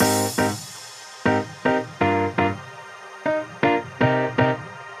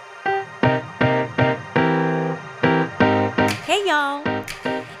Hey y'all,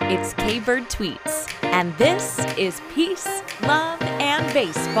 it's K-Bird Tweets, and this is Peace, Love, and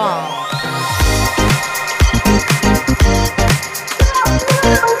Baseball.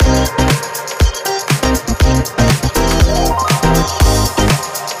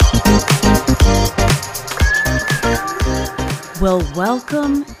 Well,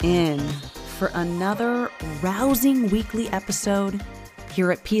 welcome in for another rousing weekly episode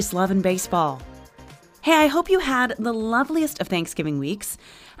here at Peace, Love, and Baseball. Hey, I hope you had the loveliest of Thanksgiving weeks,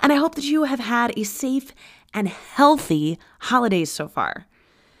 and I hope that you have had a safe and healthy holidays so far.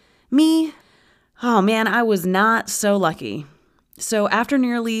 Me, oh man, I was not so lucky. So after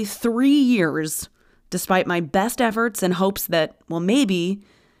nearly 3 years, despite my best efforts and hopes that, well, maybe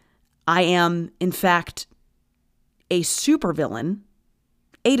I am, in fact, a supervillain,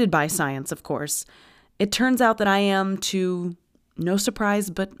 aided by science, of course, it turns out that I am, to no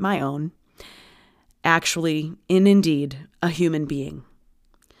surprise but my own, actually, indeed, a human being.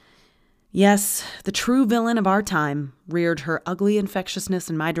 Yes, the true villain of our time reared her ugly infectiousness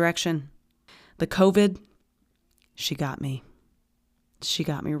in my direction. The COVID, she got me. She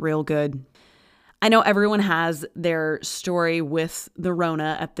got me real good. I know everyone has their story with the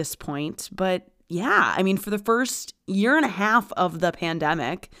Rona at this point, but yeah, I mean, for the first year and a half of the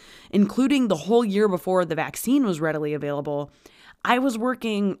pandemic, including the whole year before the vaccine was readily available, I was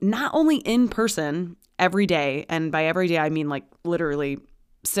working not only in person every day, and by every day I mean like literally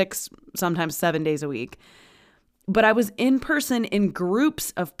 6, sometimes 7 days a week, but I was in person in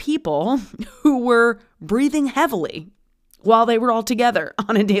groups of people who were breathing heavily while they were all together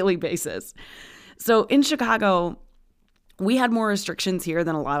on a daily basis. So in Chicago, we had more restrictions here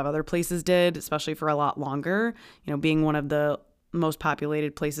than a lot of other places did, especially for a lot longer, being one of the most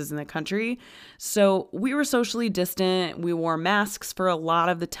populated places in the country. So we were socially distant. We wore masks for a lot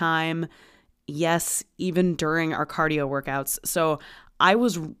of the time. Yes, even during our cardio workouts. So I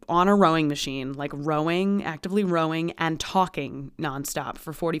was on a rowing machine, like rowing, actively rowing and talking nonstop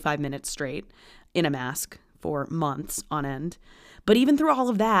for 45 minutes straight in a mask for months on end. But even through all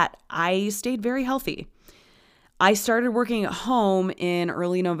of that, I stayed very healthy. I started working at home in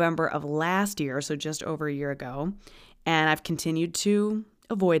early November of last year, so just over a year ago, and I've continued to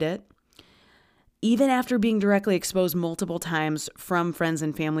avoid it, even after being directly exposed multiple times from friends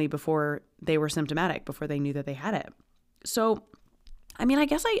and family before they were symptomatic, before they knew that they had it. So, I mean, I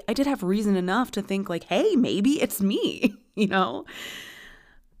guess I did have reason enough to think like, hey, maybe it's me,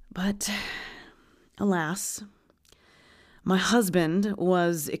 But alas, my husband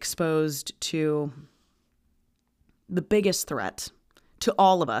was exposed to the biggest threat to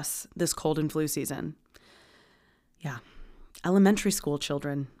all of us this cold and flu season. Yeah, elementary school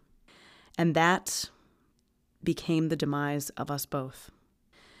children. And that became the demise of us both.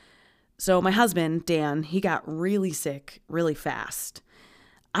 So my husband, Dan, he got really sick really fast.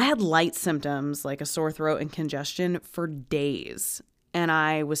 I had light symptoms like a sore throat and congestion for days. And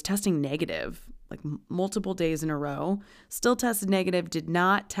I was testing negative, like multiple days in a row. Still tested negative, did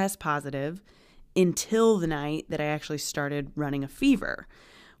not test positive until the night that I actually started running a fever,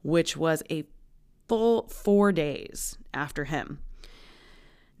 which was a full 4 days after him.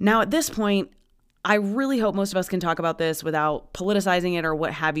 Now, at this point, I really hope most of us can talk about this without politicizing it or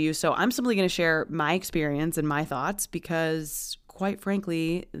what have you. So I'm simply going to share my experience and my thoughts because, quite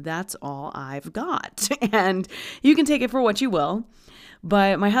frankly, that's all I've got. And you can take it for what you will.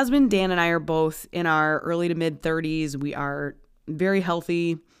 But my husband, Dan, and I are both in our early to mid 30s. We are very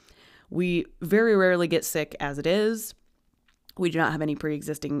healthy. We very rarely get sick as it is. We do not have any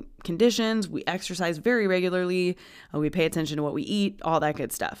pre-existing conditions. We exercise very regularly. We pay attention to what we eat, all that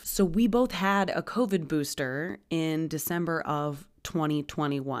good stuff. So we both had a COVID booster in December of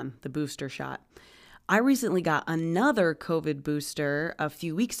 2021, the booster shot. I recently got another COVID booster a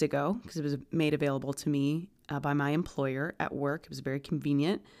few weeks ago because it was made available to me by my employer at work. It was very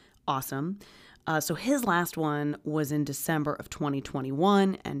convenient. Awesome. So his last one was in December of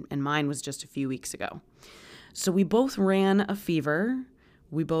 2021, and mine was just a few weeks ago. So we both ran a fever.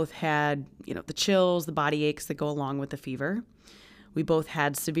 We both had, the chills, the body aches that go along with the fever. We both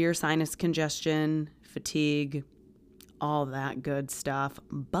had severe sinus congestion, fatigue, all that good stuff.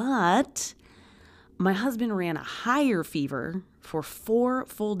 But my husband ran a higher fever for 4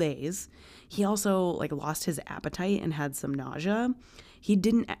 full days. He also lost his appetite and had some nausea. He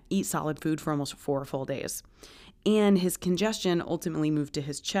didn't eat solid food for almost 4 full days. And his congestion ultimately moved to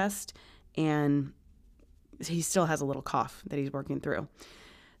his chest, and he still has a little cough that he's working through.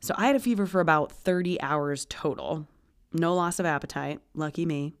 So I had a fever for about 30 hours total. No loss of appetite, lucky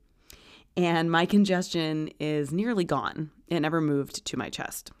me. And my congestion is nearly gone. It never moved to my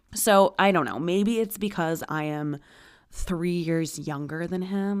chest. So I don't know. Maybe it's because I am 3 years younger than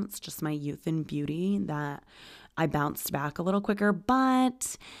him. It's just my youth and beauty that I bounced back a little quicker.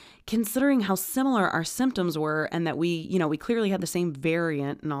 But considering how similar our symptoms were and that we clearly had the same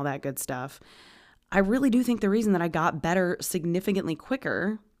variant and all that good stuff, I really do think the reason that I got better significantly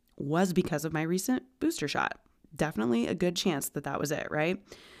quicker was because of my recent booster shot. Definitely a good chance that that was it, right?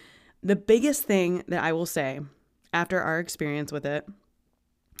 The biggest thing that I will say after our experience with it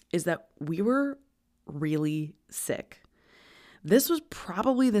is that we were really sick. This was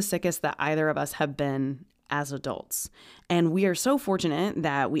probably the sickest that either of us have been as adults. And we are so fortunate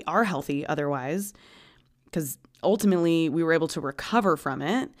that we are healthy otherwise, because ultimately we were able to recover from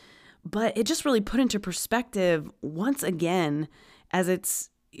it. But it just really put into perspective once again, as it's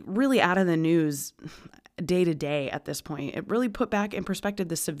really out of the news day to day at this point, it really put back in perspective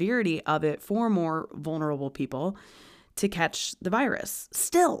the severity of it for more vulnerable people to catch the virus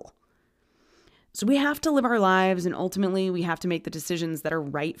still. So we have to live our lives, and ultimately we have to make the decisions that are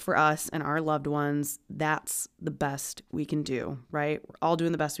right for us and our loved ones. That's the best we can do, right? We're all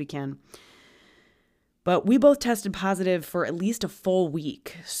doing the best we can. But we both tested positive for at least a full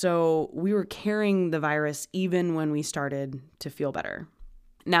week. So we were carrying the virus even when we started to feel better.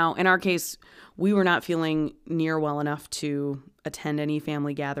 Now, in our case, we were not feeling near well enough to attend any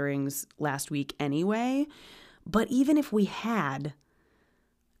family gatherings last week anyway. But even if we had,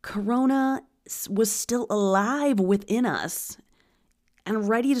 Corona was still alive within us and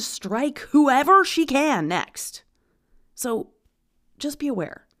ready to strike whoever she can next. So just be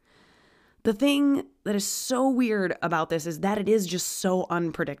aware. The thing that is so weird about this is that it is just so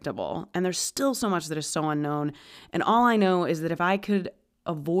unpredictable, and there's still so much that is so unknown. And all I know is that if I could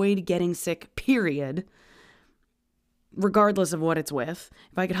avoid getting sick, period, regardless of what it's with,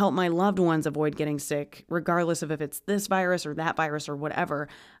 if I could help my loved ones avoid getting sick, regardless of if it's this virus or that virus or whatever,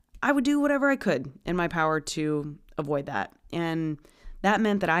 I would do whatever I could in my power to avoid that. And that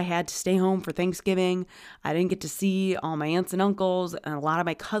meant that I had to stay home for Thanksgiving. I didn't get to see all my aunts and uncles and a lot of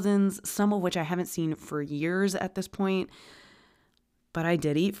my cousins, some of which I haven't seen for years at this point. But I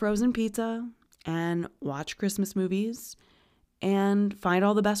did eat frozen pizza and watch Christmas movies and find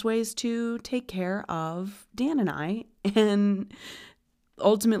all the best ways to take care of Dan and I. And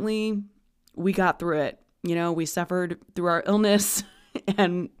ultimately, we got through it. You know, we suffered through our illness,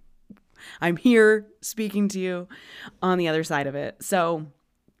 and I'm here speaking to you on the other side of it. So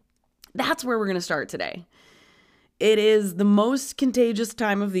that's where we're going to start today. It is the most contagious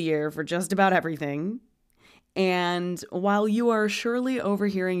time of the year for just about everything. And while you are surely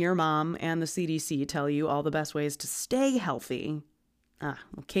overhearing your mom and the CDC tell you all the best ways to stay healthy,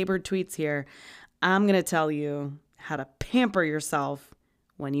 K-Bird tweets here, I'm going to tell you how to pamper yourself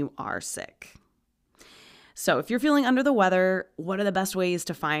when you are sick. So if you're feeling under the weather, what are the best ways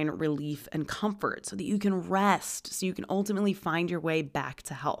to find relief and comfort so that you can rest, so you can ultimately find your way back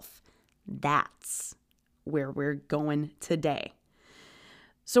to health? That's where we're going today.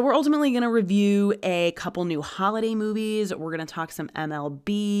 So we're ultimately going to review a couple new holiday movies. We're going to talk some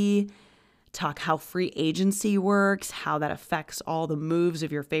MLB, talk how free agency works, how that affects all the moves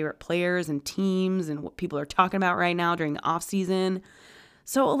of your favorite players and teams and what people are talking about right now during the off season.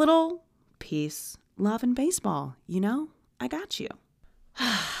 So a little peace, love, and baseball, I got you.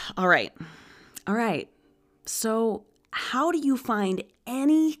 All right. So how do you find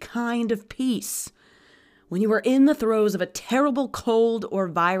any kind of peace when you are in the throes of a terrible cold or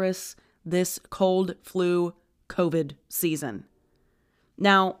virus this cold flu COVID season?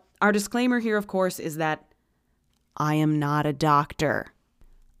 Now, our disclaimer here, of course, is that I am not a doctor.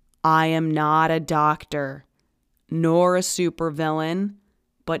 I am not a doctor, nor a supervillain,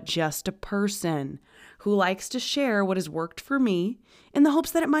 but just a person who likes to share what has worked for me in the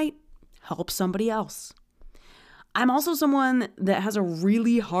hopes that it might help somebody else. I'm also someone that has a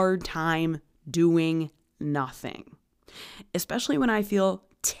really hard time doing nothing, especially when I feel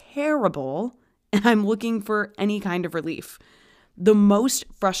terrible and I'm looking for any kind of relief. The most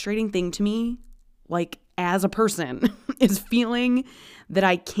frustrating thing to me, as a person, is feeling that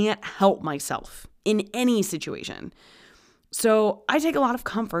I can't help myself in any situation. So I take a lot of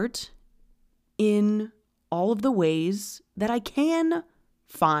comfort in all of the ways that I can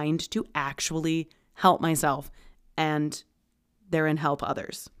find to actually help myself and therein help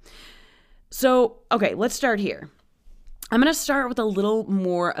others. So, okay, let's start here. I'm going to start with a little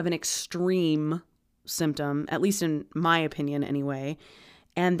more of an extreme symptom, at least in my opinion anyway,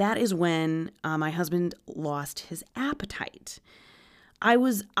 and that is when my husband lost his appetite. I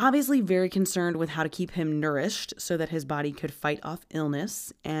was obviously very concerned with how to keep him nourished so that his body could fight off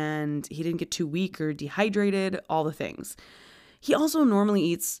illness and he didn't get too weak or dehydrated, all the things. He also normally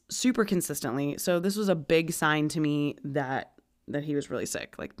eats super consistently. So this was a big sign to me that he was really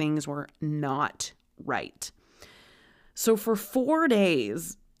sick. Like things were not right. So for 4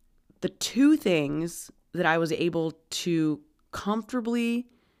 days, the two things that I was able to comfortably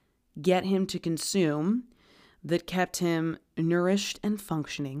get him to consume that kept him nourished and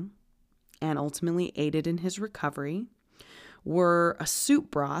functioning and ultimately aided in his recovery were a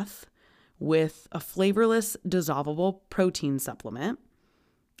soup broth with a flavorless dissolvable protein supplement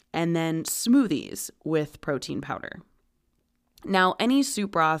and then smoothies with protein powder. Now, any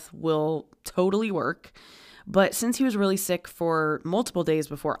soup broth will totally work, but since he was really sick for multiple days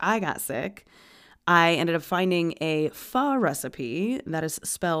before I got sick, I ended up finding a pho recipe that is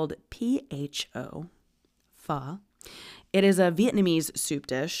spelled P-H-O, pho. It is a Vietnamese soup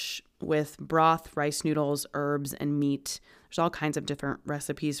dish with broth, rice noodles, herbs, and meat. There's all kinds of different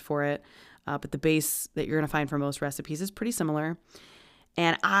recipes for it, but the base that you're going to find for most recipes is pretty similar.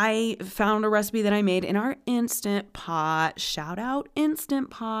 And I found a recipe that I made in our Instant Pot. Shout out Instant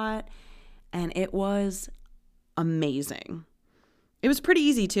Pot. And it was amazing. It was pretty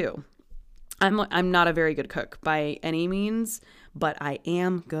easy too. I'm not a very good cook by any means, but I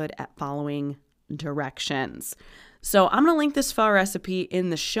am good at following directions. So I'm going to link this pho recipe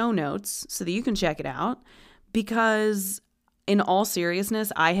in the show notes so that you can check it out, because in all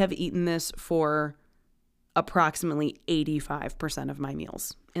seriousness, I have eaten this for approximately 85% of my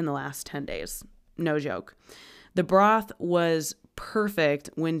meals in the last 10 days. No joke. The broth was perfect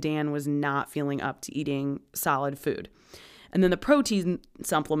when Dan was not feeling up to eating solid food. And then the protein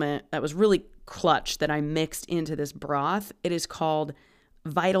supplement that was really clutch that I mixed into this broth, it is called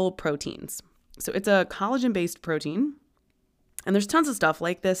Vital Proteins. So it's a collagen-based protein. And there's tons of stuff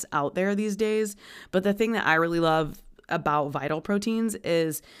like this out there these days. But the thing that I really love about Vital Proteins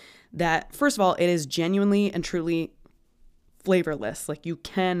is that, first of all, it is genuinely and truly flavorless. Like you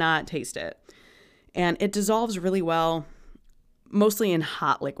cannot taste it. And it dissolves really well, mostly in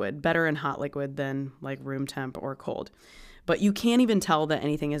hot liquid, better in hot liquid than like room temp or cold. But you can't even tell that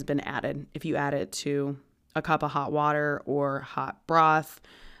anything has been added if you add it to a cup of hot water or hot broth,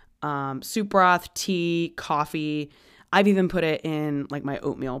 soup broth, tea, coffee. I've even put it in like my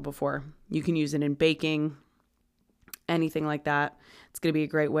oatmeal before. You can use it in baking, anything like that. It's going to be a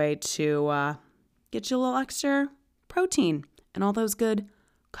great way to get you a little extra protein and all those good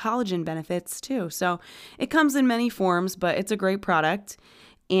collagen benefits too. So it comes in many forms, but it's a great product.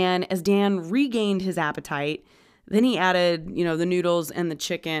 And as Dan regained his appetite, then he added, the noodles and the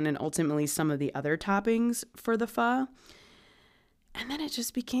chicken and ultimately some of the other toppings for the pho. And then it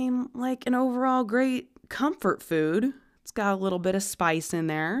just became like an overall great comfort food. It's got a little bit of spice in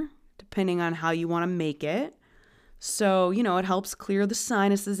there, depending on how you want to make it. So, it helps clear the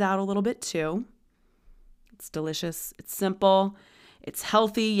sinuses out a little bit too. It's delicious. It's simple. It's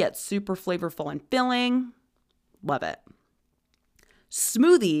healthy, yet super flavorful and filling. Love it.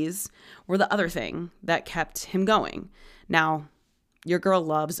 Smoothies were the other thing that kept him going. Now, your girl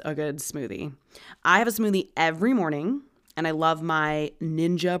loves a good smoothie. I have a smoothie every morning, and I love my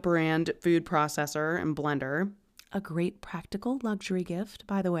Ninja brand food processor and blender. A great practical luxury gift,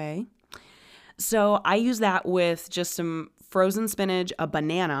 by the way. So I use that with just some frozen spinach, a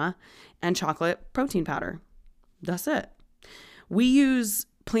banana, and chocolate protein powder. That's it. We use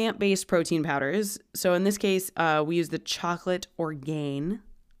plant-based protein powders. So in this case, we use the chocolate Orgain.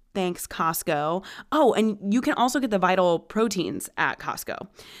 Thanks, Costco. Oh, and you can also get the Vital Proteins at Costco.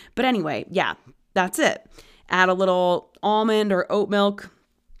 But anyway, yeah, that's it. Add a little almond or oat milk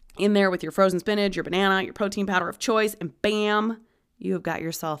in there with your frozen spinach, your banana, your protein powder of choice, and bam, you have got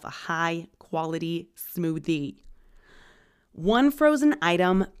yourself a high-quality smoothie. One frozen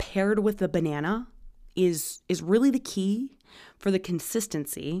item paired with the banana is really the key for the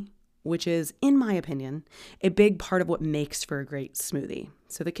consistency, which is, in my opinion, a big part of what makes for a great smoothie.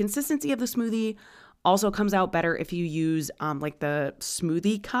 So the consistency of the smoothie also comes out better if you use like the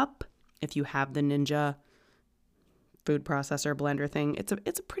smoothie cup. If you have the Ninja food processor blender thing, it's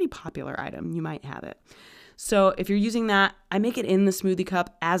a pretty popular item. You might have it. So if you're using that, I make it in the smoothie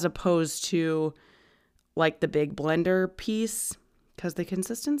cup as opposed to like the big blender piece, because the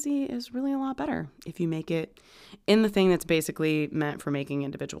consistency is really a lot better if you make it in the thing that's basically meant for making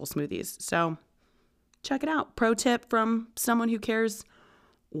individual smoothies. So check it out. Pro tip from someone who cares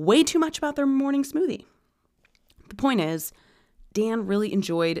way too much about their morning smoothie. The point is, Dan really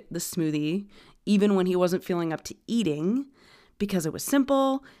enjoyed the smoothie even when he wasn't feeling up to eating, because it was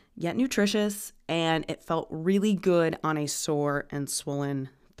simple yet nutritious and it felt really good on a sore and swollen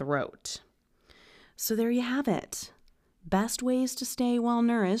throat. So there you have it. Best ways to stay well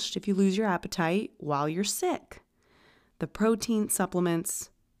nourished if you lose your appetite while you're sick. The protein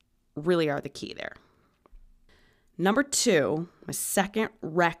supplements really are the key there. Number 2, my second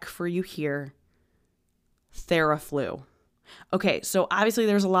rec for you here, Theraflu. Okay, so obviously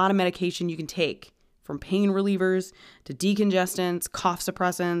there's a lot of medication you can take, from pain relievers to decongestants, cough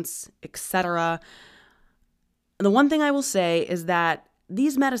suppressants, etc. The one thing I will say is that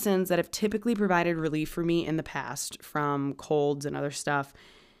these medicines that have typically provided relief for me in the past from colds and other stuff,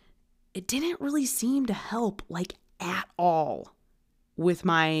 it didn't really seem to help like at all with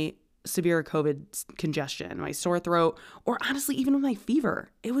my severe COVID congestion, my sore throat, or honestly, even with my fever.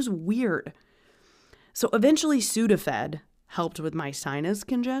 It was weird. So eventually Sudafed helped with my sinus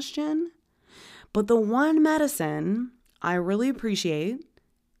congestion. But the one medicine I really appreciate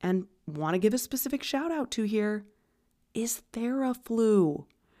and want to give a specific shout out to here is Theraflu.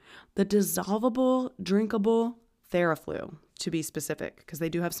 The dissolvable, drinkable Theraflu, to be specific, because they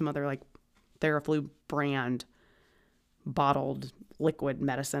do have some other like Theraflu brand bottled liquid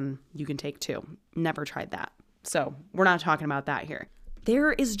medicine you can take too. Never tried that. So we're not talking about that here.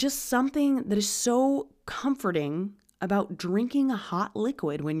 There is just something that is so comforting about drinking a hot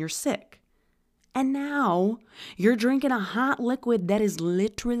liquid when you're sick. And now you're drinking a hot liquid that is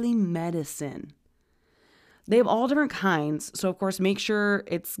literally medicine. They have all different kinds. So of course, make sure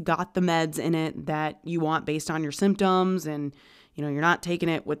it's got the meds in it that you want based on your symptoms, and you're not taking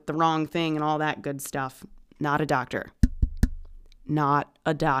it with the wrong thing and all that good stuff. Not a doctor. Not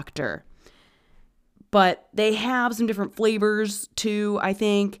a doctor. But they have some different flavors too, I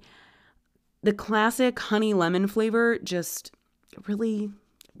think. The classic honey lemon flavor just really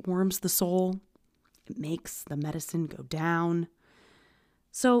warms the soul. It makes the medicine go down.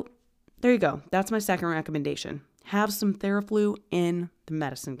 So there you go. That's my second recommendation. Have some Theraflu in the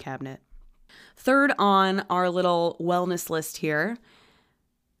medicine cabinet. Third on our little wellness list here.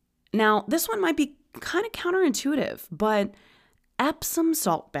 Now, this one might be kind of counterintuitive, but Epsom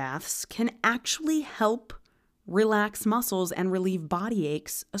salt baths can actually help relax muscles and relieve body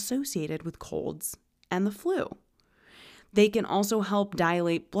aches associated with colds and the flu. They can also help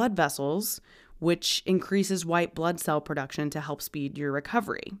dilate blood vessels, which increases white blood cell production to help speed your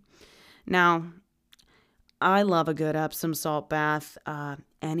recovery. Now, I love a good Epsom salt bath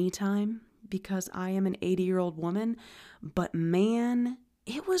anytime because I am an 80-year-old woman, but man,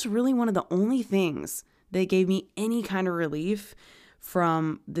 it was really one of the only things that gave me any kind of relief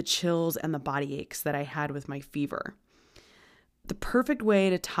from the chills and the body aches that I had with my fever. The perfect way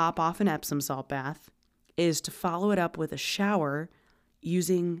to top off an Epsom salt bath is to follow it up with a shower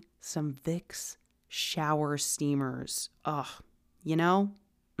using some Vicks shower steamers.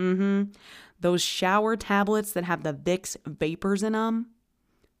 Those shower tablets that have the Vicks vapors in them.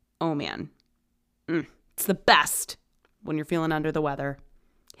 Oh man, it's the best when you're feeling under the weather.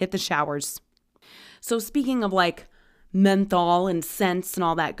 Hit the showers. So speaking of like menthol and scents and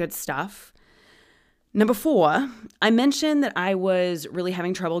all that good stuff, number 4, I mentioned that I was really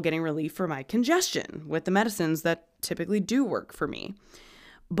having trouble getting relief for my congestion with the medicines that typically do work for me.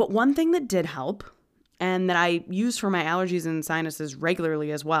 But one thing that did help, and that I use for my allergies and sinuses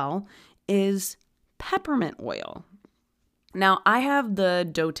regularly as well, is peppermint oil. Now, I have the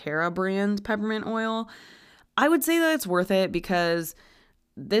doTERRA brand peppermint oil. I would say that it's worth it because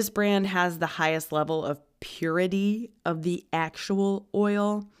this brand has the highest level of purity of the actual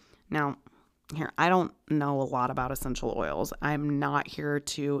oil. Now, here, I don't know a lot about essential oils. I'm not here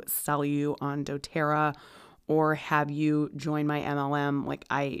to sell you on doTERRA or have you join my MLM. Like,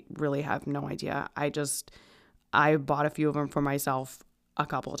 I really have no idea. I bought a few of them for myself a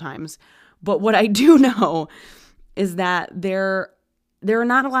couple of times. But what I do know is that there are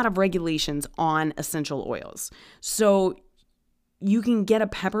not a lot of regulations on essential oils. So you can get a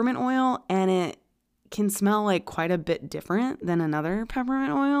peppermint oil and it can smell like quite a bit different than another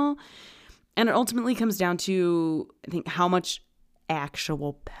peppermint oil. And it ultimately comes down to, I think, how much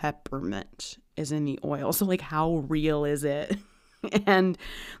actual peppermint is in the oil. So like, how real is it? And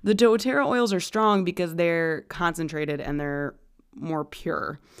the doTERRA oils are strong because they're concentrated and they're more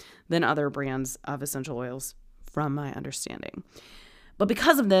pure than other brands of essential oils, from my understanding. But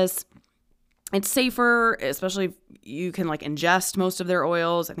because of this, it's safer, especially if you can like ingest most of their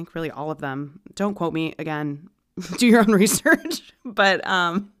oils. I think really all of them. Don't quote me again. Do your own research. But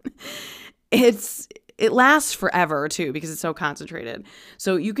it lasts forever too because it's so concentrated.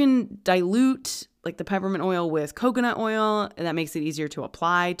 So you can dilute like the peppermint oil with coconut oil, and that makes it easier to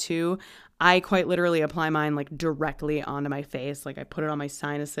apply too. I quite literally apply mine like directly onto my face. Like I put it on my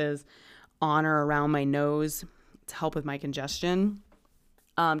sinuses, on or around my nose to help with my congestion.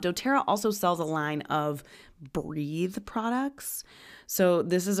 doTERRA also sells a line of Breathe products. So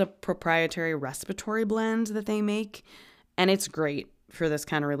this is a proprietary respiratory blend that they make. And it's great for this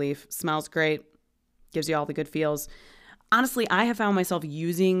kind of relief. Smells great. Gives you all the good feels. Honestly, I have found myself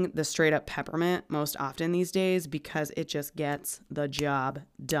using the straight up peppermint most often these days because it just gets the job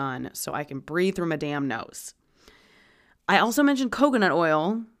done so I can breathe through my damn nose. I also mentioned coconut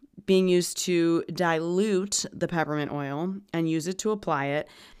oil being used to dilute the peppermint oil and use it to apply it.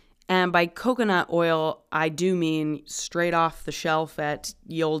 And by coconut oil, I do mean straight off the shelf at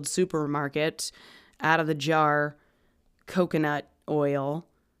the old supermarket, out of the jar, coconut oil.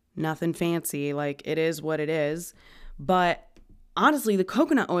 Nothing fancy, like it is what it is. But honestly, the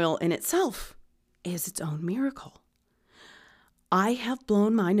coconut oil in itself is its own miracle. I have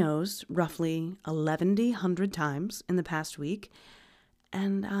blown my nose roughly 1,100 times in the past week,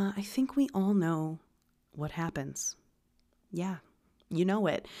 and I think we all know what happens. Yeah, you know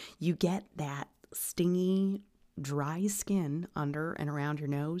it. You get that stingy, dry skin under and around your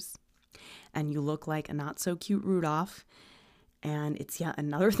nose, and you look like a not-so-cute Rudolph. And it's yet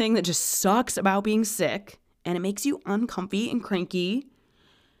another thing that just sucks about being sick, and it makes you uncomfy and cranky.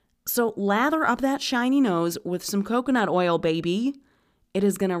 So lather up that shiny nose with some coconut oil, baby. It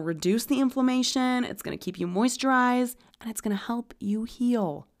is going to reduce the inflammation, it's going to keep you moisturized, and it's going to help you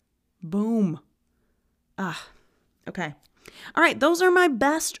heal. Boom. Okay. All right, those are my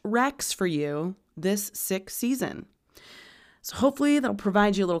best recs for you this sick season. So hopefully that'll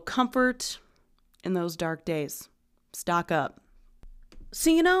provide you a little comfort in those dark days. Stock up. So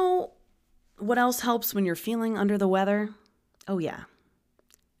you know what else helps when you're feeling under the weather? Oh yeah.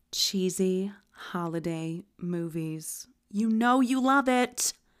 Cheesy holiday movies. You know you love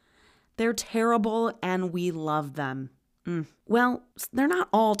it. They're terrible and we love them. Well, they're not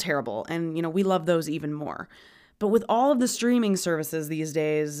all terrible and, we love those even more. But with all of the streaming services these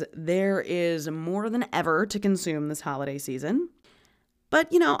days, there is more than ever to consume this holiday season. But,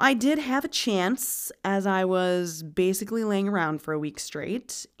 I did have a chance as I was basically laying around for a week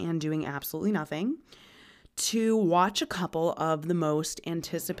straight and doing absolutely nothing to watch a couple of the most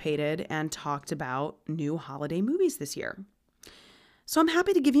anticipated and talked about new holiday movies this year. So I'm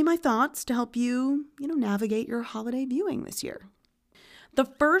happy to give you my thoughts to help you, navigate your holiday viewing this year. The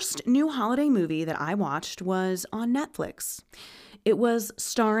first new holiday movie that I watched was on Netflix. It was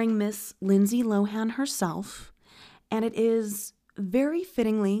starring Miss Lindsay Lohan herself, and it is very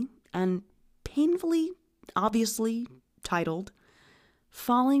fittingly and painfully, obviously titled,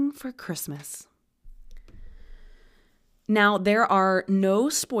 Falling for Christmas. Now, there are no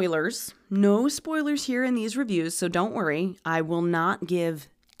spoilers here in these reviews, so don't worry, I will not give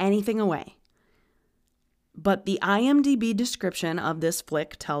anything away. But the IMDb description of this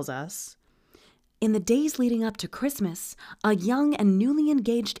flick tells us, in the days leading up to Christmas, a young and newly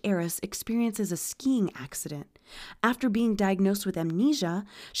engaged heiress experiences a skiing accident. After being diagnosed with amnesia,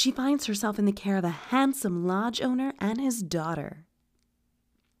 she finds herself in the care of a handsome lodge owner and his daughter.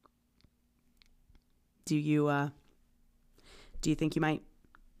 Do you think you might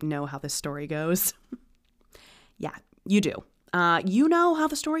know how this story goes? Yeah, you do. You know how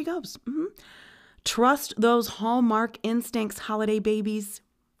the story goes. Mm-hmm. Trust those Hallmark instincts, holiday babies.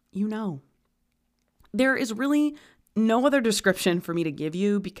 You know. There is really no other description for me to give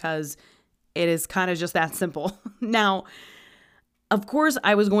you because it is kind of just that simple. Now, of course,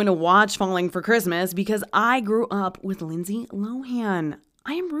 I was going to watch Falling for Christmas because I grew up with Lindsay Lohan.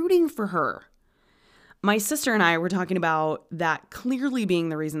 I am rooting for her. My sister and I were talking about that clearly being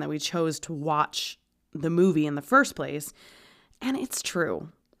the reason that we chose to watch the movie in the first place. And it's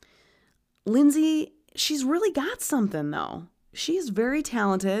true. Lindsay, she's really got something though. She's very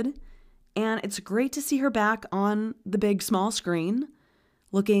talented. And it's great to see her back on the big small screen,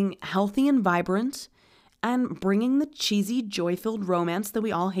 looking healthy and vibrant, and bringing the cheesy, joy-filled romance that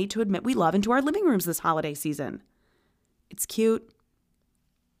we all hate to admit we love into our living rooms this holiday season. It's cute.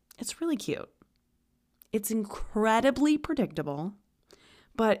 It's really cute. It's incredibly predictable,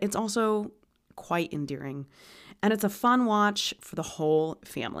 but it's also quite endearing. And it's a fun watch for the whole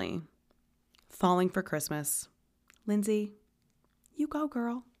family. Falling for Christmas. Lindsay, you go,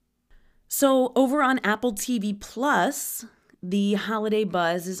 girl. So over on Apple TV Plus, the holiday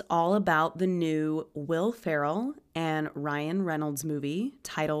buzz is all about the new Will Ferrell and Ryan Reynolds movie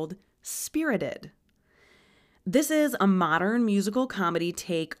titled Spirited. This is a modern musical comedy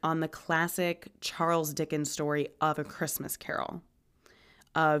take on the classic Charles Dickens story of A Christmas Carol.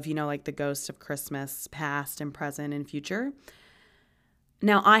 Of, like the ghosts of Christmas, past and present and future.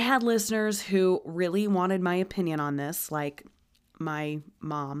 Now, I had listeners who really wanted my opinion on this, like my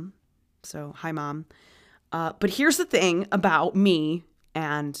mom. So, hi, Mom. But here's the thing about me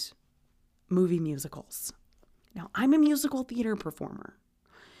and movie musicals. Now, I'm a musical theater performer.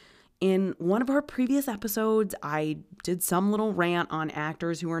 In one of our previous episodes, I did some little rant on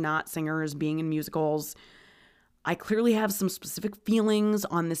actors who are not singers being in musicals. I clearly have some specific feelings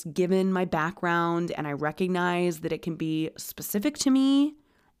on this given my background, and I recognize that it can be specific to me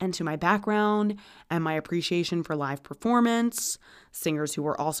and to my background and my appreciation for live performance, singers who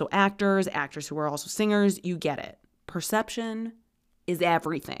are also actors, actors who are also singers. You get it. Perception is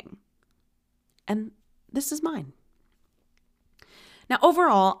everything. And this is mine. Now,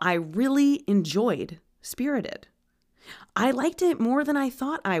 overall, I really enjoyed Spirited. I liked it more than I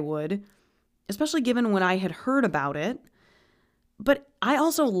thought I would, especially given what I had heard about it. But I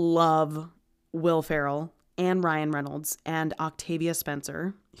also love Will Ferrell and Ryan Reynolds and Octavia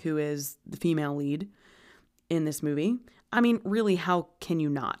Spencer, who is the female lead in this movie. I mean, really, how can you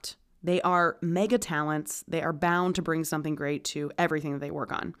not? They are mega talents. They are bound to bring something great to everything that they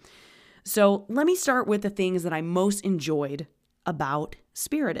work on. So let me start with the things that I most enjoyed about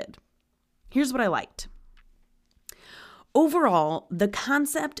Spirited. Here's what I liked. Overall, the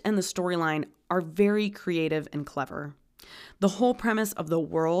concept and the storyline are very creative and clever. The whole premise of the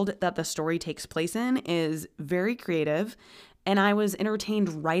world that the story takes place in is very creative, and I was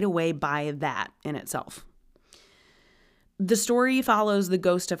entertained right away by that in itself. The story follows the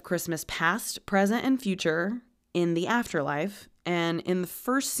ghost of Christmas past, present, and future in the afterlife, and in the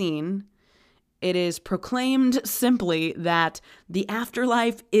first scene, it is proclaimed simply that the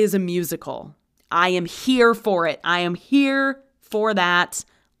afterlife is a musical. I am here for it. I am here for that.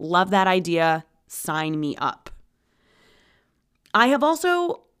 Love that idea. Sign me up. I have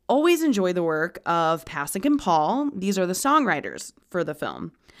also always enjoyed the work of Pasek and Paul. These are the songwriters for the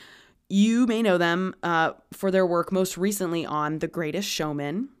film. You may know them for their work most recently on The Greatest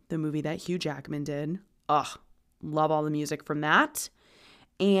Showman, the movie that Hugh Jackman did. Ugh, love all the music from that.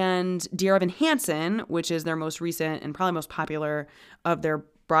 And Dear Evan Hansen, which is their most recent and probably most popular of their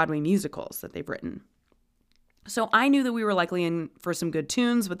Broadway musicals that they've written. So I knew that we were likely in for some good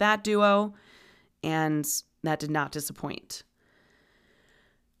tunes with that duo, and that did not disappoint.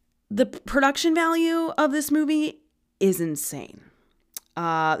 The production value of this movie is insane.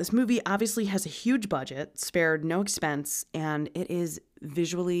 This movie obviously has a huge budget, spared no expense, and it is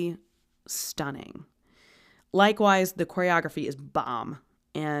visually stunning. Likewise, the choreography is bomb.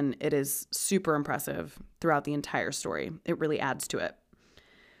 And it is super impressive throughout the entire story. It really adds to it.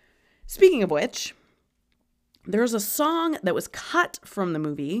 Speaking of which, there's a song that was cut from the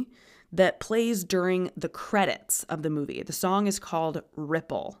movie that plays during the credits of the movie. The song is called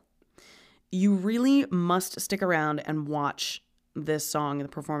Ripple. You really must stick around and watch this song, the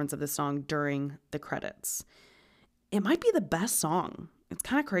performance of this song during the credits. It might be the best song. It's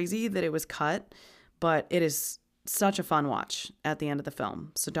kind of crazy that it was cut, but it is such a fun watch at the end of the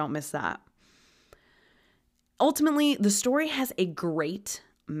film, so don't miss that. Ultimately, the story has a great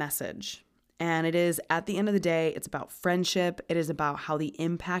message, and it is, at the end of the day, it's about friendship. It is about how the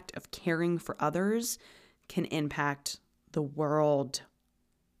impact of caring for others can impact the world.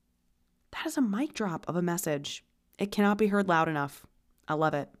 That is a mic drop of a message. It cannot be heard loud enough. I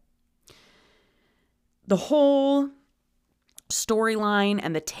love it. The whole storyline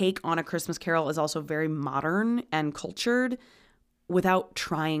and the take on A Christmas Carol is also very modern and cultured without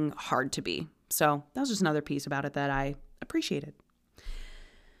trying hard to be. So that was just another piece about it that I appreciated.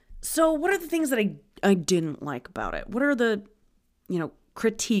 So what are the things that I didn't like about it? What are the,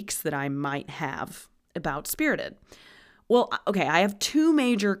 critiques that I might have about Spirited? Well, okay, I have two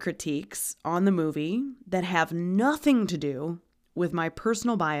major critiques on the movie that have nothing to do with my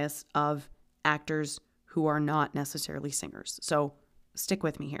personal bias of actors who are not necessarily singers. So stick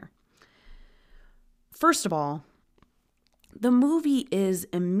with me here. First of all, the movie is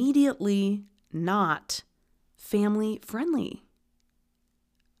immediately not family friendly.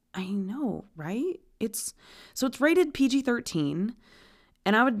 I know, right? It's rated PG-13,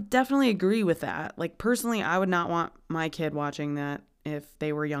 and I would definitely agree with that. Like, personally, I would not want my kid watching that if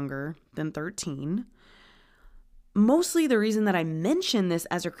they were younger than 13. Mostly the reason that I mention this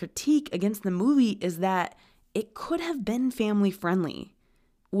as a critique against the movie is that it could have been family friendly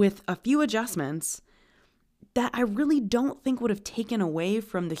with a few adjustments that I really don't think would have taken away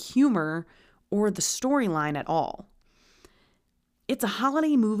from the humor or the storyline at all. It's a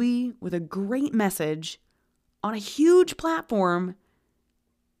holiday movie with a great message on a huge platform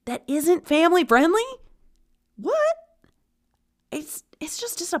that isn't family friendly? What? It's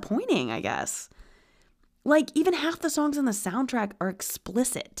just disappointing, I guess. Like, even half the songs on the soundtrack are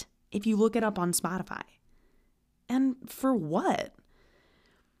explicit if you look it up on Spotify. And for what?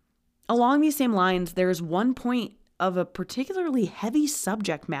 Along these same lines, there's one point of a particularly heavy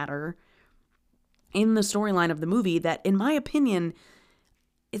subject matter in the storyline of the movie that, in my opinion,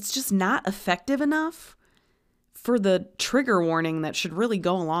 it's just not effective enough for the trigger warning that should really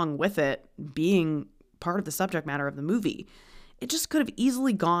go along with it being part of the subject matter of the movie. It just could have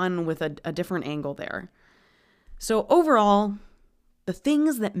easily gone with a different angle there. So overall, the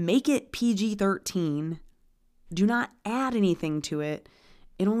things that make it PG-13 do not add anything to it.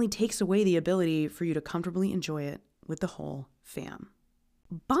 It only takes away the ability for you to comfortably enjoy it with the whole fam.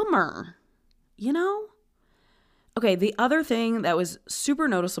 Bummer, you know? Okay, the other thing that was super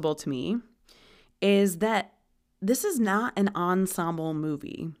noticeable to me is that this is not an ensemble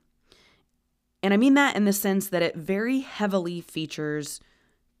movie. And I mean that in the sense that it very heavily features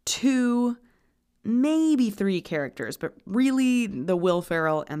 2, maybe 3 characters, but really the Will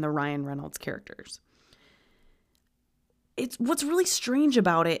Ferrell and the Ryan Reynolds characters. What's really strange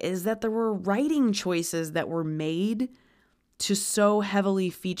about it is that there were writing choices that were made to so heavily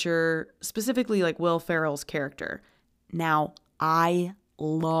feature specifically like Will Ferrell's character. Now, I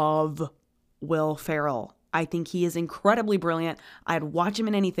love Will Ferrell. I think he is incredibly brilliant. I'd watch him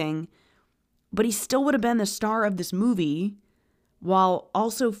in anything, but he still would have been the star of this movie while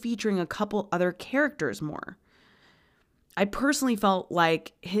also featuring a couple other characters more. I personally felt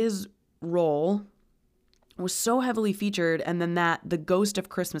like his role was so heavily featured, and then that the Ghost of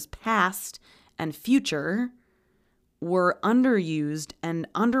Christmas Past and Future were underused and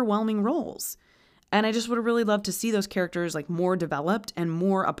underwhelming roles. And I just would have really loved to see those characters like more developed and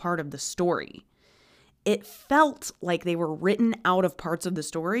more a part of the story. It felt like they were written out of parts of the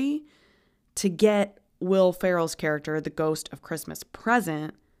story to get Will Ferrell's character, the Ghost of Christmas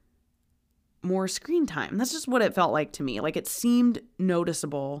Present, more screen time. That's just what it felt like to me. Like it seemed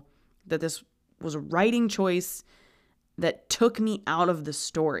noticeable that this was a writing choice that took me out of the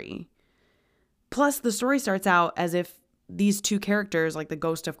story. Plus, the story starts out as if these 2 characters, like the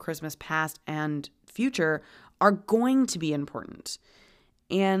Ghost of Christmas Past and Future, are going to be important.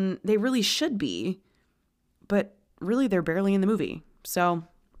 And they really should be, but really they're barely in the movie. So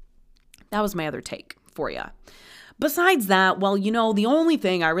that was my other take for you. Besides that, well, you know, the only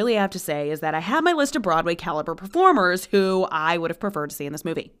thing I really have to say is that I have my list of Broadway caliber performers who I would have preferred to see in this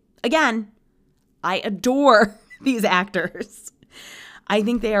movie. Again, I adore these actors. I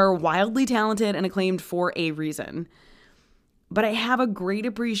think they are wildly talented and acclaimed for a reason. But I have a great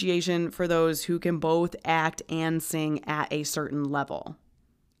appreciation for those who can both act and sing at a certain level.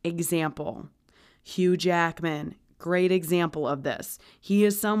 Example, Hugh Jackman, great example of this. He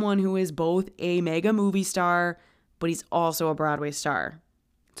is someone who is both a mega movie star, but he's also a Broadway star.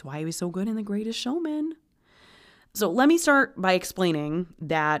 That's why he was so good in The Greatest Showman. So let me start by explaining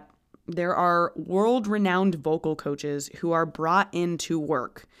that there are world-renowned vocal coaches who are brought in to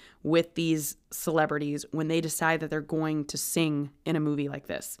work with these celebrities when they decide that they're going to sing in a movie like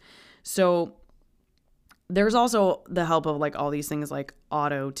this. So there's also the help of like all these things like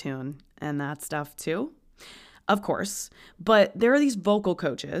auto-tune and that stuff too, of course. But there are these vocal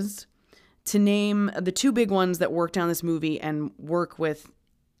coaches. To name the 2 big ones that worked on this movie and work with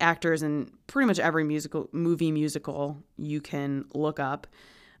actors in pretty much every movie musical you can look up,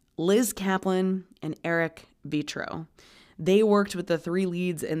 Liz Kaplan and Eric Vitro. They worked with the 3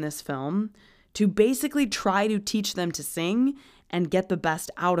 leads in this film to basically try to teach them to sing and get the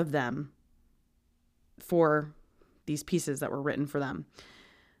best out of them for these pieces that were written for them.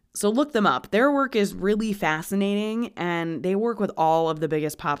 So look them up. Their work is really fascinating, and they work with all of the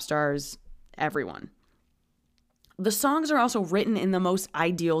biggest pop stars, everyone. The songs are also written in the most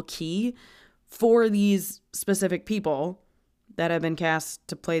ideal key for these specific people that have been cast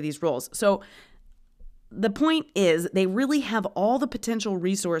to play these roles. So the point is they really have all the potential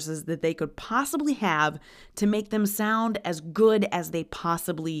resources that they could possibly have to make them sound as good as they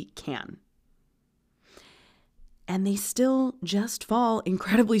possibly can. And they still just fall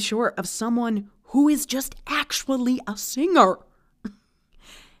incredibly short of someone who is just actually a singer.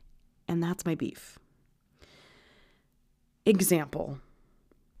 And that's my beef. Example.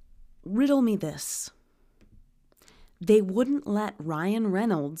 Riddle me this. They wouldn't let Ryan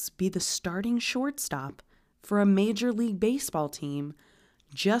Reynolds be the starting shortstop for a Major League Baseball team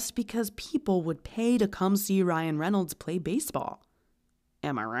just because people would pay to come see Ryan Reynolds play baseball.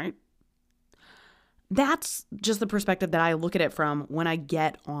 Am I right? That's just the perspective that I look at it from when I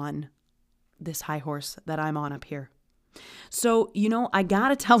get on this high horse that I'm on up here. So, you know, I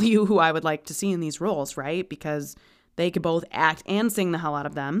gotta tell you who I would like to see in these roles, right? Because they could both act and sing the hell out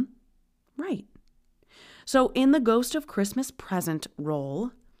of them. Right. So in the Ghost of Christmas Present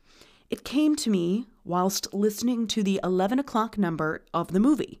role, it came to me whilst listening to the 11 o'clock number of the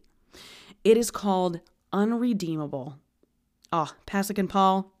movie. It is called Unredeemable. Oh, Pasek and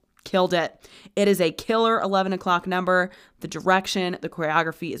Paul, Killed it. It is a killer 11 o'clock number. The direction, the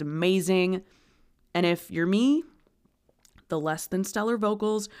choreography is amazing. And if you're me, the less than stellar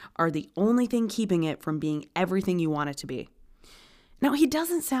vocals are the only thing keeping it from being everything you want it to be. Now, he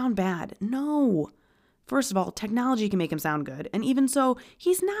doesn't sound bad. No. First of all, technology can make him sound good. And even so,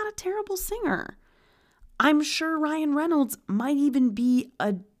 he's not a terrible singer. I'm sure Ryan Reynolds might even be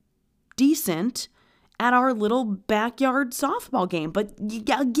a decent at our little backyard softball game. But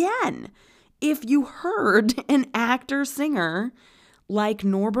again, if you heard an actor-singer like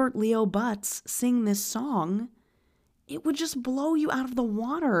Norbert Leo Butz sing this song, it would just blow you out of the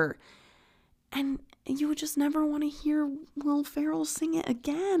water. And you would just never want to hear Will Ferrell sing it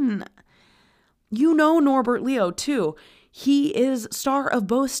again. You know Norbert Leo, too. He is star of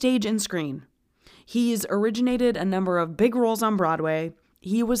both stage and screen. He's originated a number of big roles on Broadway.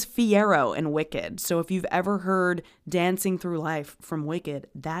 He was Fiyero in Wicked. So if you've ever heard Dancing Through Life from Wicked,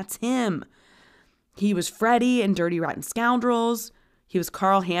 that's him. He was Freddie in Dirty Rotten Scoundrels. He was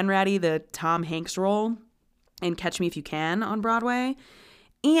Carl Hanratty, the Tom Hanks role in Catch Me If You Can on Broadway.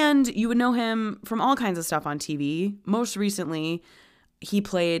 And you would know him from all kinds of stuff on TV. Most recently, he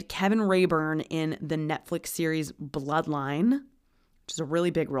played Kevin Rayburn in the Netflix series Bloodline, which is a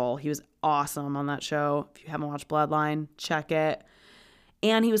really big role. He was awesome on that show. If you haven't watched Bloodline, check it.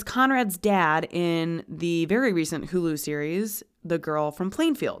 And he was Conrad's dad in the very recent Hulu series, The Girl from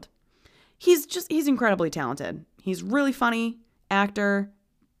Plainfield. He's incredibly talented. He's really funny, actor,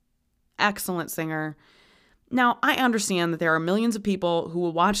 excellent singer. Now, I understand that there are millions of people who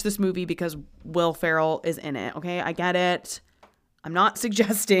will watch this movie because Will Ferrell is in it, okay? I get it. I'm not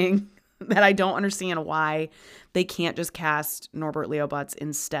suggesting that I don't understand why they can't just cast Norbert Leo Butz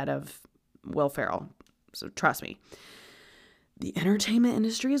instead of Will Ferrell. So trust me. The entertainment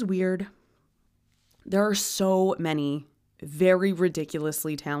industry is weird. There are so many very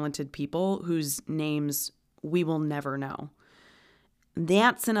ridiculously talented people whose names we will never know.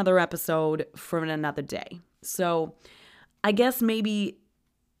 That's another episode for another day. So I guess maybe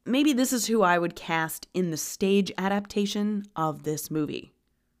this is who I would cast in the stage adaptation of this movie.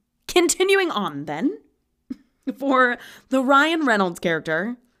 Continuing on then, for the Ryan Reynolds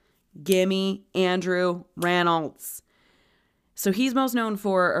character, gimme Andrew Reynolds. So he's most known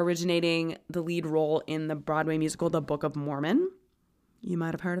for originating the lead role in the Broadway musical The Book of Mormon. You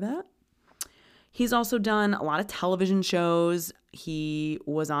might have heard of that. He's also done a lot of television shows. He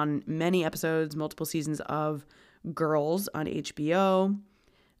was on many episodes, multiple seasons of Girls on HBO.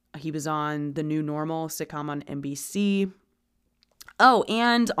 He was on The New Normal sitcom on NBC. Oh,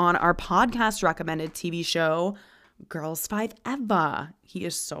 and on our podcast recommended TV show, Girls 5 Eva. He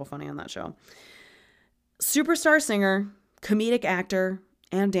is so funny on that show. Superstar singer, comedic actor,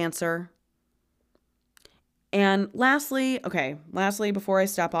 and dancer. And lastly, before I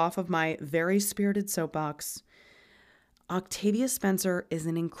step off of my very spirited soapbox, Octavia Spencer is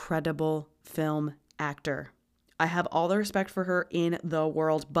an incredible film actor. I have all the respect for her in the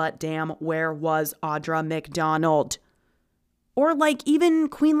world, but damn, where was Audra McDonald? Or like even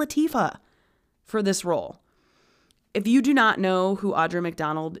Queen Latifah for this role. If you do not know who Audra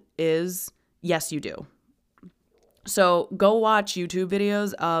McDonald is, yes, you do. So go watch YouTube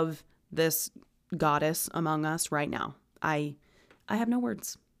videos of this goddess among us right now. I have no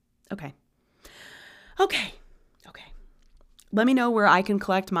words. Okay. Let me know where I can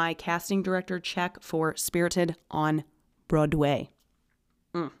collect my casting director check for Spirited on Broadway.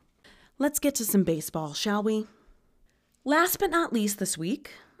 Let's get to some baseball, shall we? Last but not least this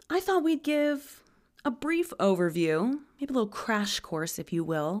week, I thought we'd give a brief overview, maybe a little crash course, if you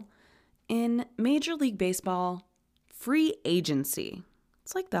will, in Major League Baseball free agency.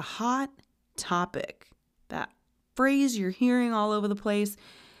 It's like the hot topic, that phrase you're hearing all over the place.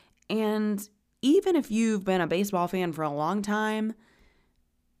 And even if you've been a baseball fan for a long time,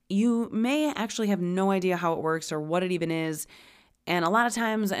 you may actually have no idea how it works or what it even is. And a lot of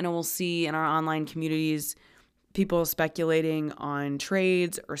times, I know we'll see in our online communities people speculating on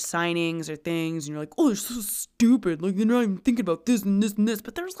trades or signings or things, and you're like, oh, they're so stupid. Like, they're not even thinking about this and this and this.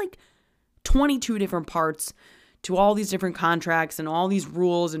 But there's like 22 different parts to all these different contracts and all these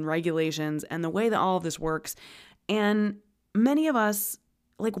rules and regulations and the way that all of this works. And many of us,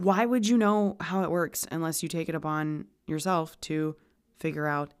 like, why would you know how it works unless you take it upon yourself to figure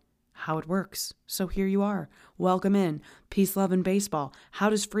out how it works? So here you are. Welcome in. Peace, love, and baseball.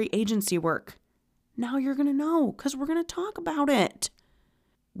 How does free agency work? Now you're going to know because we're going to talk about it.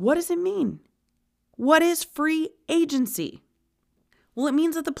 What does it mean? What is free agency? Well, it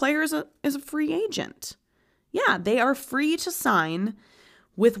means that the player is a free agent. Yeah, they are free to sign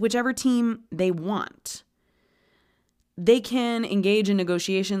with whichever team they want. They can engage in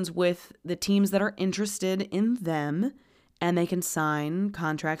negotiations with the teams that are interested in them, and they can sign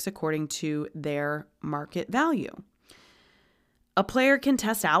contracts according to their market value. A player can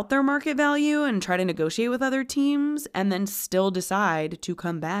test out their market value and try to negotiate with other teams and then still decide to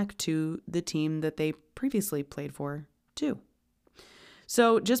come back to the team that they previously played for too.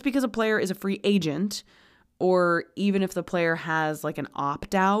 So just because a player is a free agent, or even if the player has like an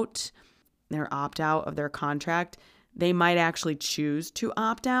opt-out, their opt-out of their contract, they might actually choose to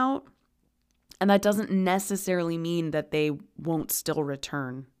opt out. And that doesn't necessarily mean that they won't still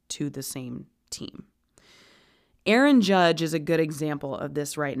return to the same team. Aaron Judge is a good example of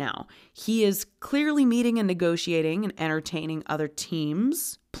this right now. He is clearly meeting and negotiating and entertaining other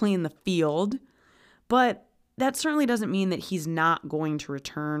teams, playing the field, but that certainly doesn't mean that he's not going to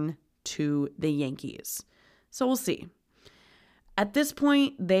return to the Yankees. So we'll see. At this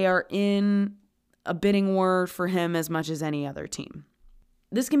point, they are in a bidding war for him as much as any other team.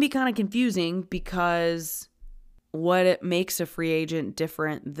 This can be kind of confusing because what it makes a free agent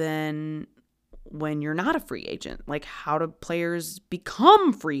different than when you're not a free agent. Like, how do players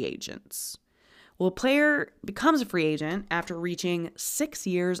become free agents? Well, a player becomes a free agent after reaching 6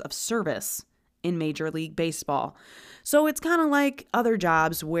 years of service in Major League Baseball. So it's kind of like other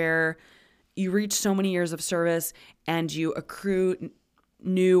jobs where you reach so many years of service and you accrue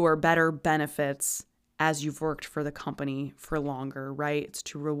new or better benefits as you've worked for the company for longer, right? It's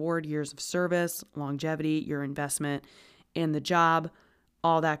to reward years of service, longevity, your investment in the job,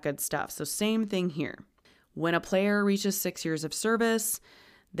 all that good stuff. So same thing here. When a player reaches 6 years of service,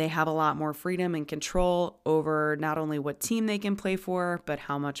 they have a lot more freedom and control over not only what team they can play for, but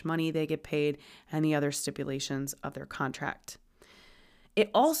how much money they get paid and the other stipulations of their contract. It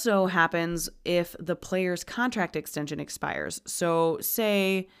also happens if the player's contract extension expires. So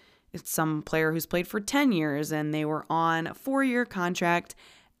say it's some player who's played for 10 years and they were on a 4-year contract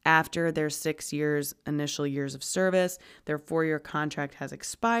after their 6 years, initial years of service. Their 4-year contract has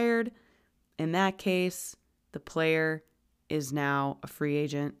expired. In that case, the player is now a free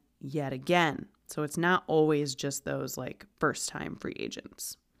agent yet again. So it's not always just those like first-time free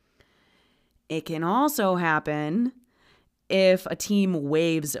agents. It can also happen if a team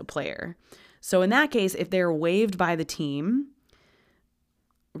waives a player. So in that case, if they're waived by the team,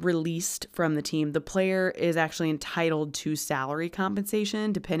 released from the team, the player is actually entitled to salary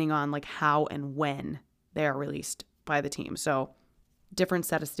compensation depending on like how and when they are released by the team. So different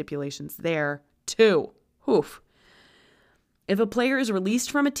set of stipulations there too. Oof. If a player is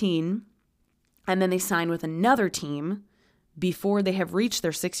released from a team and then they sign with another team before they have reached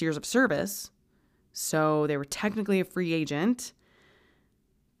their 6 years of service, so they were technically a free agent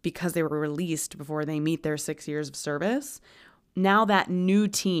because they were released before they meet their 6 years of service, now that new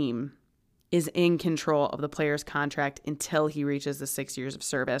team is in control of the player's contract until he reaches the 6 years of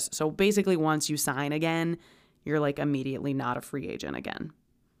service. So basically once you sign again, you're like immediately not a free agent again.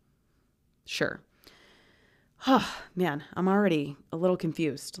 Sure. Oh, man, I'm already a little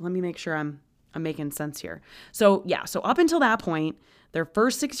confused. Let me make sure I'm making sense here. So yeah, so up until that point, their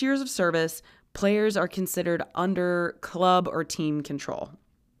first 6 years of service, players are considered under club or team control.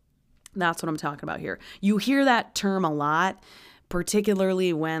 That's what I'm talking about here. You hear that term a lot,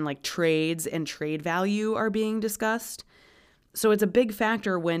 particularly when like trades and trade value are being discussed. So it's a big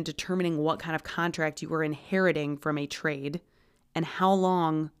factor when determining what kind of contract you are inheriting from a trade and how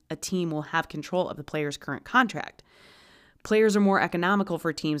long a team will have control of the player's current contract. Players are more economical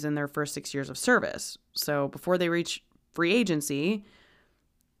for teams in their first 6 years of service. So before they reach free agency,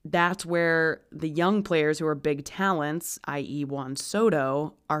 that's where the young players who are big talents, i.e. Juan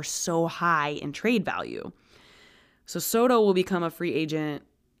Soto, are so high in trade value. So Soto will become a free agent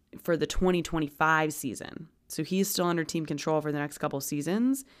for the 2025 season. So he's still under team control for the next couple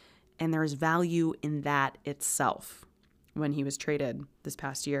seasons, and there's value in that itself when he was traded this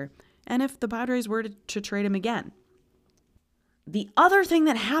past year, and if the Padres were to trade him again. The other thing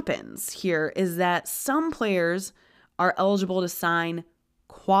that happens here is that some players are eligible to sign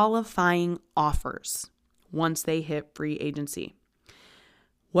qualifying offers once they hit free agency.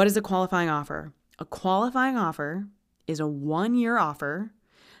 What is a qualifying offer? A qualifying offer is a 1-year offer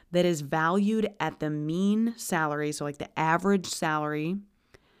that is valued at the mean salary, so like the average salary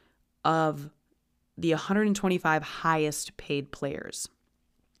of the 125 highest paid players.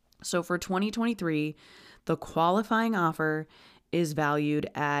 So for 2023, the qualifying offer is valued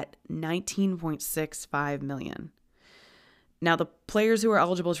at $19.65 million. Now, the players who are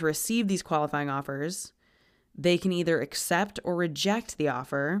eligible to receive these qualifying offers, they can either accept or reject the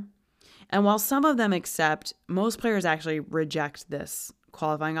offer. And while some of them accept, most players actually reject this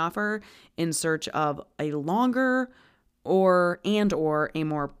qualifying offer in search of a longer or a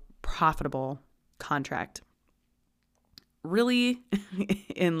more profitable contract. Really,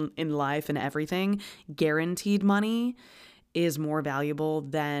 in life and everything, guaranteed money is more valuable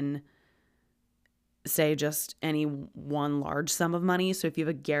than, say, just any one large sum of money. So if you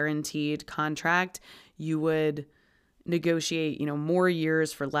have a guaranteed contract, you would negotiate, more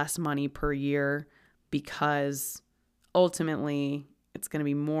years for less money per year, because ultimately it's going to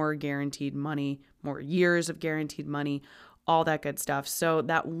be more guaranteed money, more years of guaranteed money, all that good stuff. So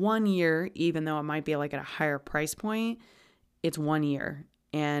that 1 year, even though it might be like at a higher price point, it's 1 year.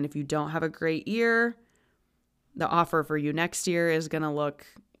 And if you don't have a great year, the offer for you next year is going to look,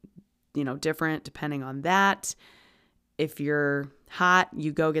 different depending on that. If you're hot,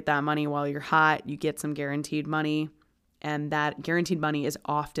 you go get that money while you're hot. You get some guaranteed money. And that guaranteed money is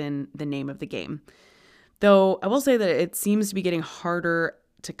often the name of the game. Though I will say that it seems to be getting harder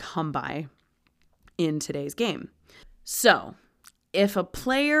to come by in today's game. So if a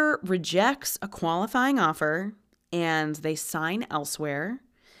player rejects a qualifying offer and they sign elsewhere,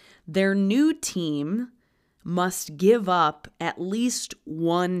 their new team must give up at least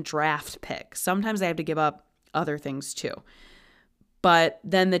one draft pick. Sometimes they have to give up other things too. But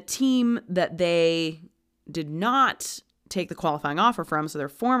then the team that they did not take the qualifying offer from, so their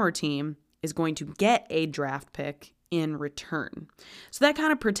former team, is going to get a draft pick in return. So that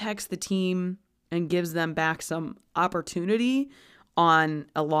kind of protects the team and gives them back some opportunity on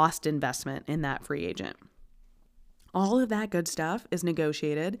a lost investment in that free agent. All of that good stuff is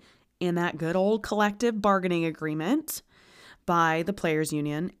negotiated in that good old collective bargaining agreement by the players'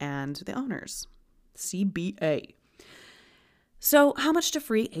 union and the owners, CBA. So how much do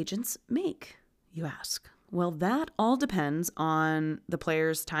free agents make, you ask? Well, that all depends on the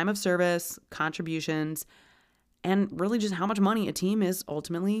player's time of service, contributions, and really just how much money a team is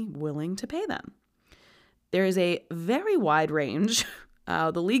ultimately willing to pay them. There is a very wide range.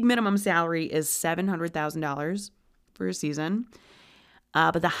 The league minimum salary is $700,000 for a season.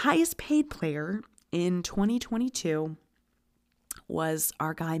 But the highest paid player in 2022 was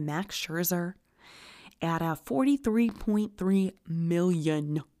our guy Max Scherzer at $43.3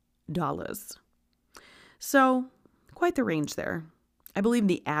 million. So quite the range there. I believe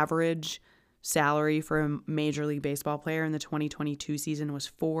the average salary for a Major League Baseball player in the 2022 season was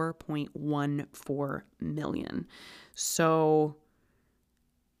 $4.14 million. So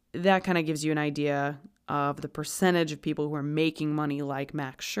that kind of gives you an idea of the percentage of people who are making money like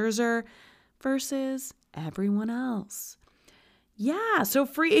Max Scherzer versus everyone else. Yeah, so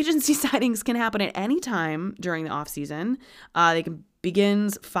free agency signings can happen at any time during the offseason.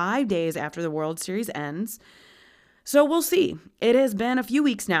 Begins 5 days after the World Series ends. So we'll see. It has been a few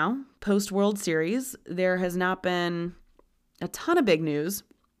weeks now, post-World Series. There has not been a ton of big news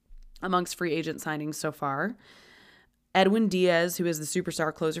amongst free agent signings so far. Edwin Diaz, who is the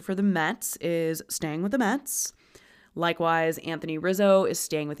superstar closer for the Mets, is staying with the Mets. Likewise, Anthony Rizzo is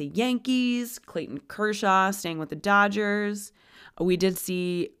staying with the Yankees. Clayton Kershaw staying with the Dodgers. We did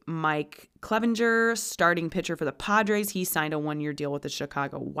see Mike Clevinger, starting pitcher for the Padres. He signed a 1-year deal with the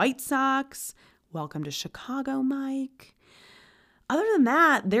Chicago White Sox. Welcome to Chicago, Mike. Other than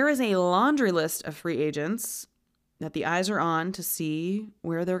that, there is a laundry list of free agents that the eyes are on to see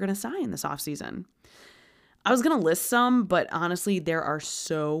where they're going to sign this offseason. I was going to list some, but honestly, there are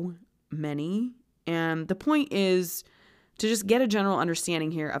so many. And the point is to just get a general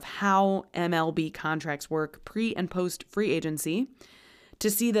understanding here of how MLB contracts work pre and post free agency, to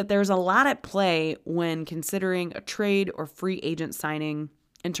see that there's a lot at play when considering a trade or free agent signing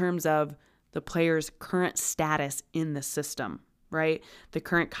in terms of the player's current status in the system, right? The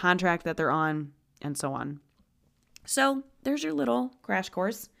current contract that they're on, and so on. So there's your little crash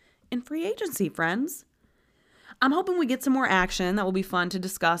course in free agency, friends. I'm hoping we get some more action that will be fun to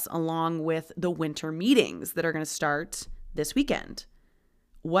discuss along with the winter meetings that are going to start this weekend.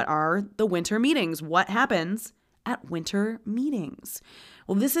 What are the winter meetings? What happens at winter meetings?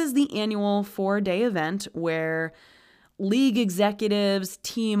 Well, this is the annual 4-day event where league executives,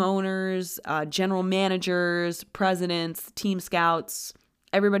 team owners, general managers, presidents, team scouts,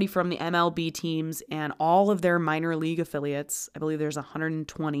 everybody from the MLB teams and all of their minor league affiliates, I believe there's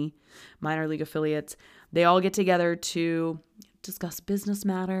 120 minor league affiliates, they all get together to discuss business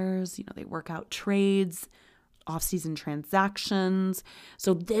matters. They work out trades, off-season transactions.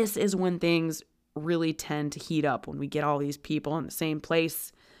 So this is when things really tend to heat up, when we get all these people in the same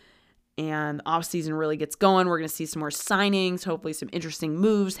place and the off-season really gets going. We're going to see some more signings, hopefully some interesting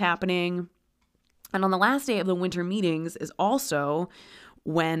moves happening. And on the last day of the winter meetings is also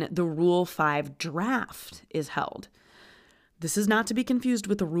when the Rule 5 draft is held. This is not to be confused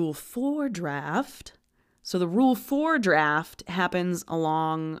with the Rule 4 draft. So the Rule 4 draft happens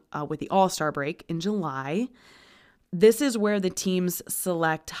along with the All-Star break in July. This is where the teams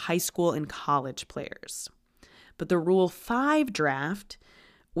select high school and college players. But the Rule 5 draft,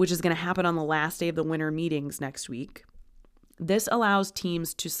 which is going to happen on the last day of the winter meetings next week, this allows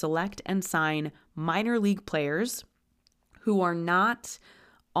teams to select and sign minor league players who are not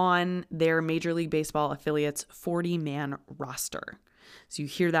on their Major League Baseball affiliate's 40-man roster. So you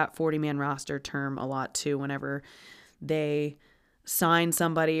hear that 40-man roster term a lot too whenever they sign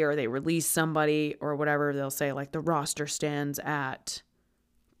somebody or they release somebody or whatever. They'll say like the roster stands at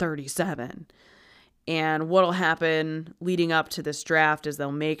 37. And what'll happen leading up to this draft is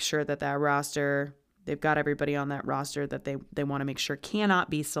they'll make sure that that roster, they've got everybody on that roster that they want to make sure cannot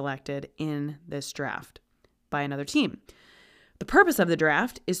be selected in this draft by another team. The purpose of the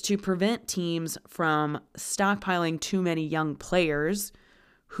draft is to prevent teams from stockpiling too many young players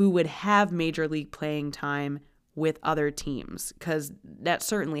who would have major league playing time with other teams, because that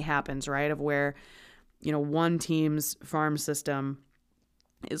certainly happens, right? Of where, one team's farm system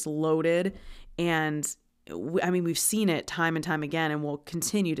is loaded. And we've seen it time and time again, and we'll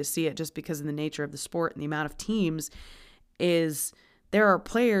continue to see it just because of the nature of the sport and the amount of teams is there are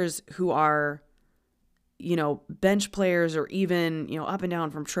players who are, bench players or even, up and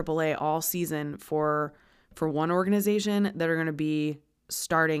down from AAA all season for one organization that are going to be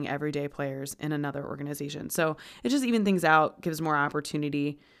starting everyday players in another organization. So it just even things out, gives more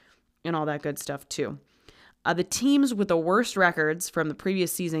opportunity and all that good stuff too. The teams with the worst records from the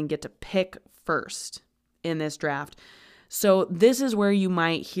previous season get to pick first in this draft. So this is where you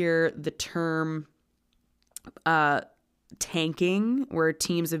might hear the term tanking, where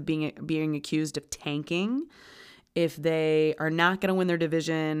teams of being accused of tanking if they are not going to win their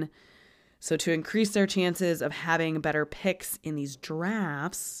division. So to increase their chances of having better picks in these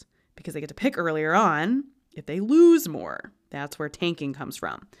drafts, because they get to pick earlier on, if they lose more, that's where tanking comes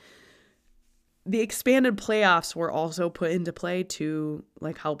from. The expanded playoffs were also put into play to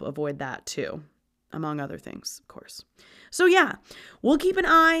help avoid that too, among other things, of course. So yeah, we'll keep an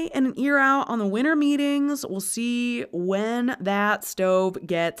eye and an ear out on the winter meetings. We'll see when that stove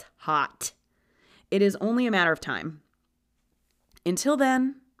gets hot. It is only a matter of time. Until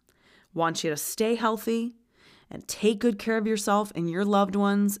then, want you to stay healthy and take good care of yourself and your loved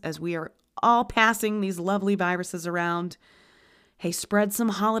ones as we are all passing these lovely viruses around. Hey, spread some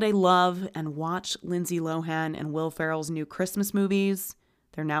holiday love and watch Lindsay Lohan and Will Ferrell's new Christmas movies.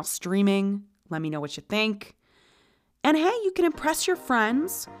 They're now streaming. Let me know what you think. And hey, you can impress your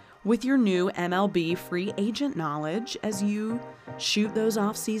friends with your new MLB free agent knowledge as you shoot those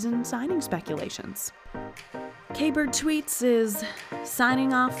off-season signing speculations. K-Bird Tweets is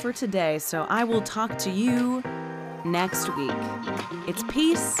signing off for today, so I will talk to you next week. It's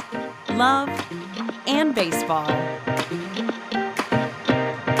peace, love, and baseball.